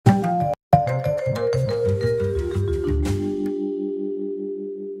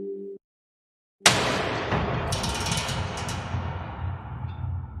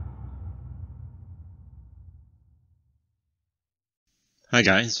Hi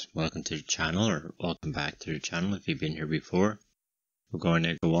guys, welcome to the channel, or welcome back to the channel if you've been here before. We're going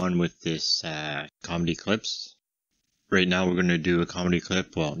to go on with this comedy clips. Right now we're going to do a comedy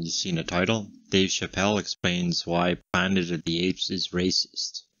clip, well, you've seen the title. Dave Chappelle explains why Planet of the Apes is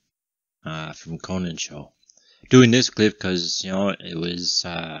racist. From Conan show. Doing this clip because, you know, it was,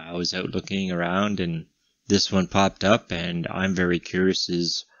 I was out looking around and this one popped up and I'm very curious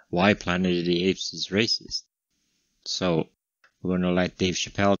as why Planet of the Apes is racist. So, we're going to let Dave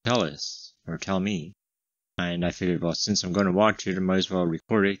Chappelle tell us, or tell me. And I figured, well, since I'm going to watch it, I might as well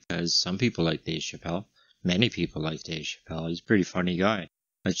record it, because some people like Dave Chappelle. Many people like Dave Chappelle. He's a pretty funny guy.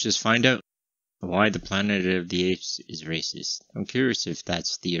 Let's just find out why the Planet of the Apes is racist. I'm curious if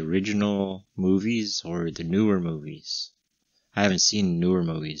that's the original movies or the newer movies. I haven't seen newer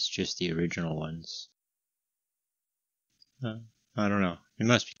movies, just the original ones. I don't know. We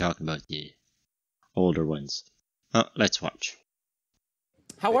must be talking about the older ones. Let's watch.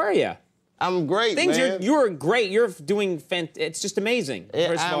 How are you? I'm great, man. You're great. You're doing it's just amazing.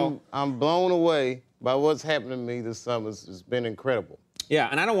 First of all, I'm blown away by what's happened to me this summer. It's been incredible. Yeah,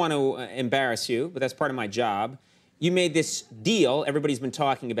 and I don't want to embarrass you, but that's part of my job. You made this deal everybody's been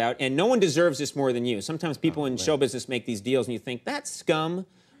talking about, and no one deserves this more than you. Sometimes people in show business make these deals, and you think, that's scum.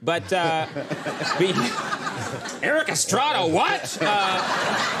 But, Eric Estrada, what?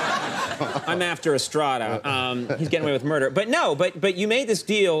 I'm after Estrada. He's getting away with murder. But no, but you made this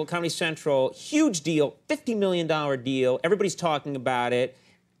deal, Comedy Central, huge deal, $50 million deal. Everybody's talking about it.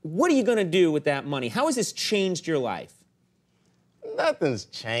 What are you going to do with that money? How has this changed your life? Nothing's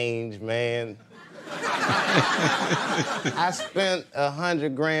changed, man. I spent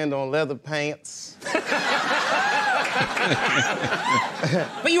 100 grand on leather pants.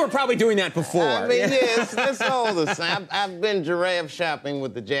 But you were probably doing that before. I mean, yeah, it's all the same. I've been giraffe shopping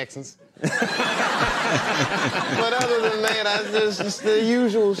with the Jacksons. But other than that, it's the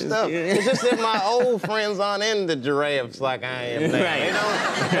usual stuff. It's just that my old friends aren't into giraffes like I am now. Right.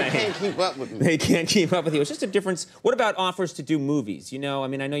 They can't keep up with me. They can't keep up with you. It's just a difference. What about offers to do movies? You know, I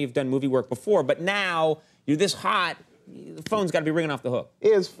mean, I know you've done movie work before, but now you're this hot, the phone's got to be ringing off the hook.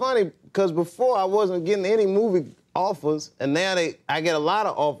 Yeah, it's funny, because before I wasn't getting any movie offers, and now I get a lot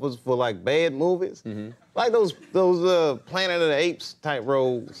of offers for like bad movies, like those Planet of the Apes type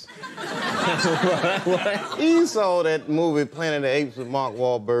roles. What? You saw that movie Planet of the Apes with Mark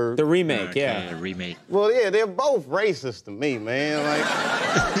Wahlberg. The remake, yeah. The remake. Well, yeah, they're both racist to me, man. Like,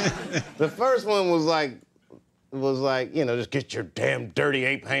 the first one was like, you know, just get your damn dirty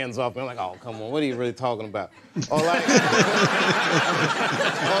ape hands off me. I'm like, oh, come on, what are you really talking about? Or like,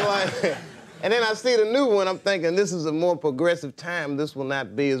 and then I see the new one, I'm thinking, this is a more progressive time, this will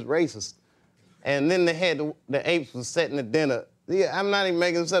not be as racist. And then they had the apes was setting the dinner. Yeah, I'm not even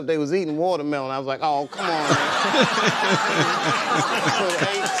making this up, they was eating watermelon. I was like, oh, come on, man. So the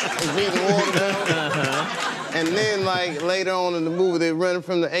apes was eating watermelon. And then, like, later on in the movie, they're running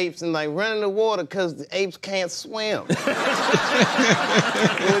from the apes and, like, running in the water because the apes can't swim. Which is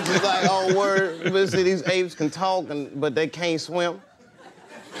like, oh, word, but see, these apes can talk, but they can't swim.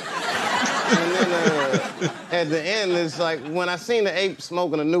 And then at the end, it's like, when I seen the ape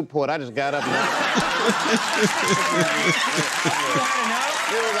smoking a Newport, I just got up and... It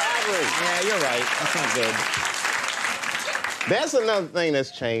was ugly. Yeah, you're right. That's not good. That's another thing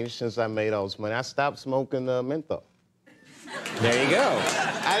that's changed since I made all this money. I stopped smoking menthol. There you go.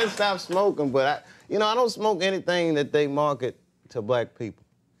 I didn't stop smoking, but I don't smoke anything that they market to black people.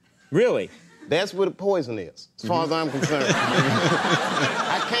 Really? That's where the poison is, as far as I'm concerned.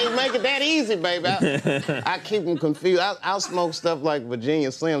 I can't make it that easy, baby. I keep them confused. I'll smoke stuff like Virginia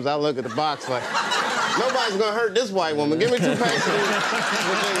Slims. I look at the box like, nobody's gonna hurt this white woman. Give me 2 packs of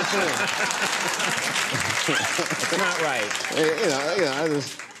Virginia Slims. It's not right. You know,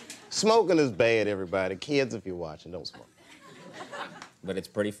 smoking is bad, everybody. Kids, if you're watching, don't smoke. But it's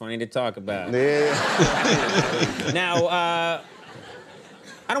pretty funny to talk about. Yeah. Now,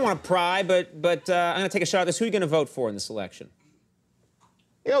 I don't want to pry, but I'm going to take a shot at this. Who are you going to vote for in this election?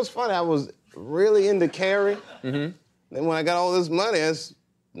 You know, it's funny. I was really into Kerry. Then when I got all this money,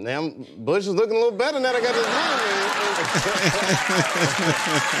 now Bush is looking a little better now that I got this money.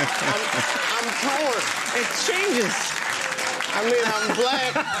 I'm torn. It changes. I mean,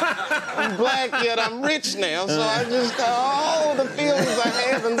 I'm black, yet I'm rich now, so I just go, oh, the feelings I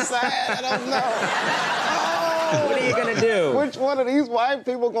have inside, I don't know. Oh, what are you gonna do? Which one of these white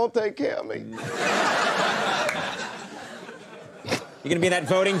people gonna take care of me? You're gonna be in that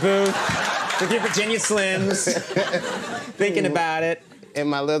voting booth with your Virginia Slims, thinking about it. In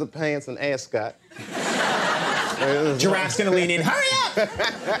my leather pants and ascot. Giraffe's gonna lean in, hurry up!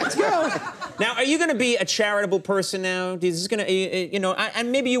 Let's go! Now, are you going to be a charitable person now? Is this going to, you know,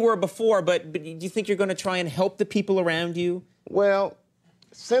 and maybe you were before, but do you think you're going to try and help the people around you? Well,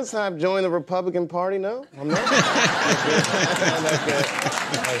 since I've joined the Republican Party, no, I'm not.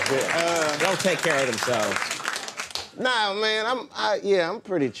 They'll take care of themselves. Nah, man, I'm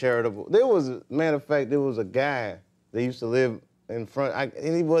pretty charitable. There was, matter of fact, there was a guy that used to live in front,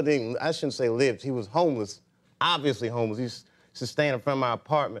 and he wasn't even, I shouldn't say lived, he was homeless, obviously homeless. He used to stand in front of my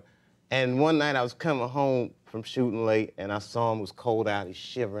apartment. And one night I was coming home from shooting late, and I saw him, it was cold out, he's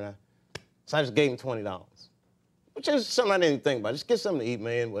shivering. So I just gave him $20, which is something I didn't think about. Just get something to eat,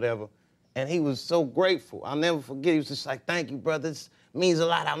 man, whatever. And he was so grateful. I'll never forget. He was just like, thank you, brother. This means a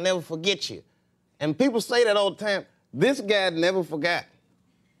lot. I'll never forget you. And people say that all the time. This guy never forgot.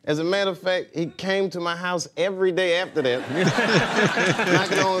 As a matter of fact, he came to my house every day after that.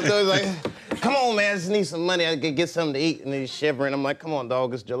 Knocking on the door, he's like, come on, man, I just need some money. I could get something to eat. And he's shivering. I'm like, come on,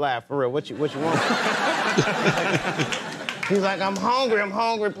 dog, it's July, for real. What you want? He's like, I'm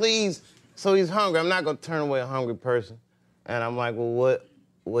hungry, please. So he's hungry. I'm not gonna turn away a hungry person. And I'm like, well, what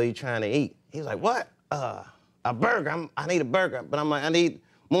are you trying to eat? He's like, what? A burger. I need a burger. But I'm like, I need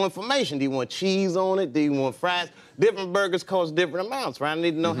more information. Do you want cheese on it? Do you want fries? Different burgers cost different amounts, right? I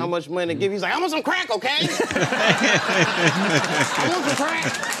need to know how much money to give. He's like, I want some crack, okay? I want some crack.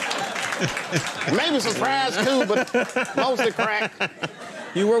 Maybe some fries too, but mostly crack.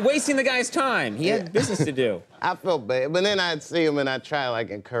 You were wasting the guy's time. He had business to do. I felt bad, but then I'd see him and I'd try to like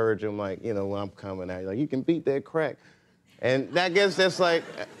encourage him, like, you know, when I'm coming out, like, you can beat that crack. And I guess that's like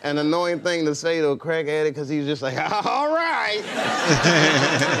an annoying thing to say to a crack addict, because he's just like, all right.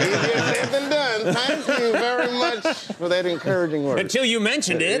 Easier said than done. Thank you very much for that encouraging word. Until you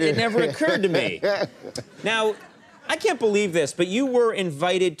mentioned it, it never occurred to me. Now, I can't believe this, but you were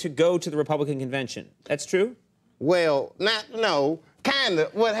invited to go to the Republican convention. That's true? Well, no, kind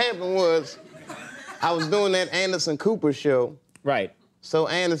of. What happened was I was doing that Anderson Cooper show. Right. So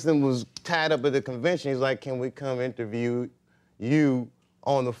Anderson was tied up at the convention. He's like, can we come interview you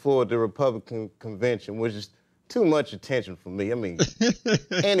on the floor at the Republican convention, which is too much attention for me. I mean,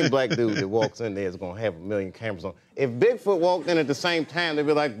 any black dude that walks in there is going to have a million cameras on. If Bigfoot walked in at the same time, they'd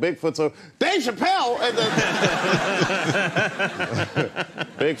be like, Bigfoot, so Dave Chappelle at the...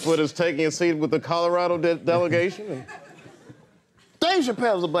 Bigfoot is taking a seat with the Colorado delegation. And Dave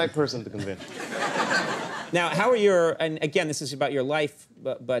Chappelle's a black person at the convention. Now, how are your, and again, this is about your life,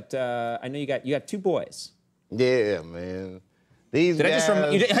 but I know you got two boys. Yeah, man. These Did guys...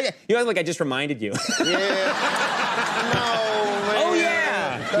 I just you act like I just reminded you. Yeah. No, man. Oh,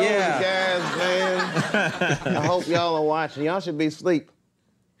 yeah. Those guys, man. I hope y'all are watching. Y'all should be asleep.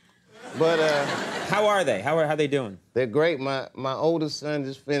 But, how are they? How are they doing? They're great. My oldest son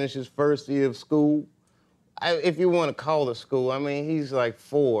just finished his first year of school. If you want to call it school, I mean, he's like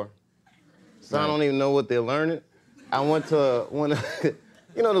 4. So I don't even know what they're learning. I went to one of,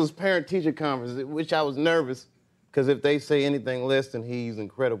 you know, those parent-teacher conferences, which I was nervous, because if they say anything less than he's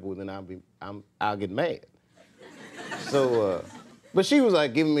incredible, then I'll get mad. So, but she was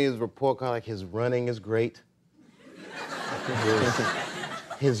like giving me his report card, like his running is great.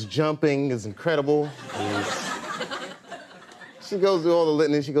 His jumping is incredible. She goes through all the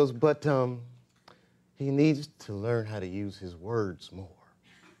litany, she goes, but he needs to learn how to use his words more.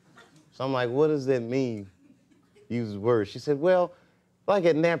 So I'm like, what does that mean, use words? She said, well, like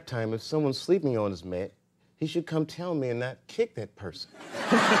at nap time, if someone's sleeping on his mat, he should come tell me and not kick that person.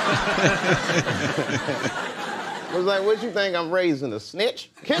 I was like, what you think I'm raising, a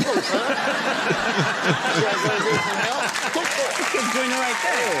snitch? Kick him, son. You guys want to get some help? Kick him. The kid's doing the right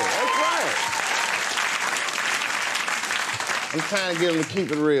thing. Yeah, that's right. I'm trying to get him to keep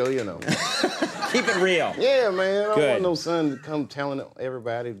it real, you know. Keep it real. Yeah, man. I don't Good. want no son to come telling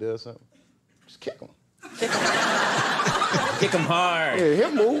everybody who does something. Just kick him. Kick him hard. Yeah,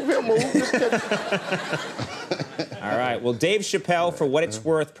 he'll move. Just kick him. All right. Well, Dave Chappelle, For What It's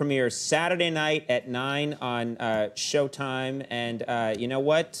Worth, premieres Saturday night at 9 on Showtime. And you know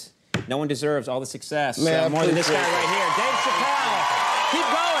what? No one deserves all the success more than this guy right here. Dave Chappelle. Keep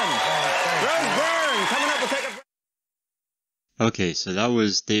going. Rose Byrne coming up. We'll take a break. Okay, so that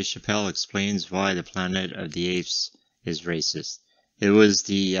was Dave Chappelle explains why the Planet of the Apes is racist. It was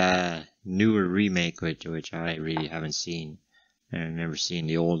the newer remake, which I really haven't seen. And I've never seen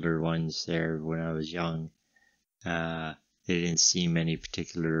the older ones there when I was young. They didn't seem any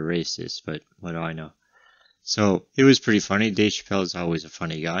particular racist, but what do I know? So it was pretty funny. Dave Chappelle is always a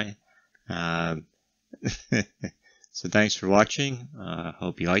funny guy. So thanks for watching.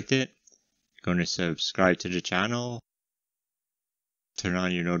 Hope you liked it. Going to subscribe to the channel. Turn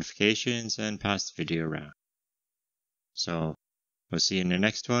on your notifications and pass the video around. So, we'll see you in the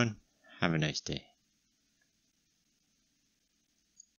next one. Have a nice day.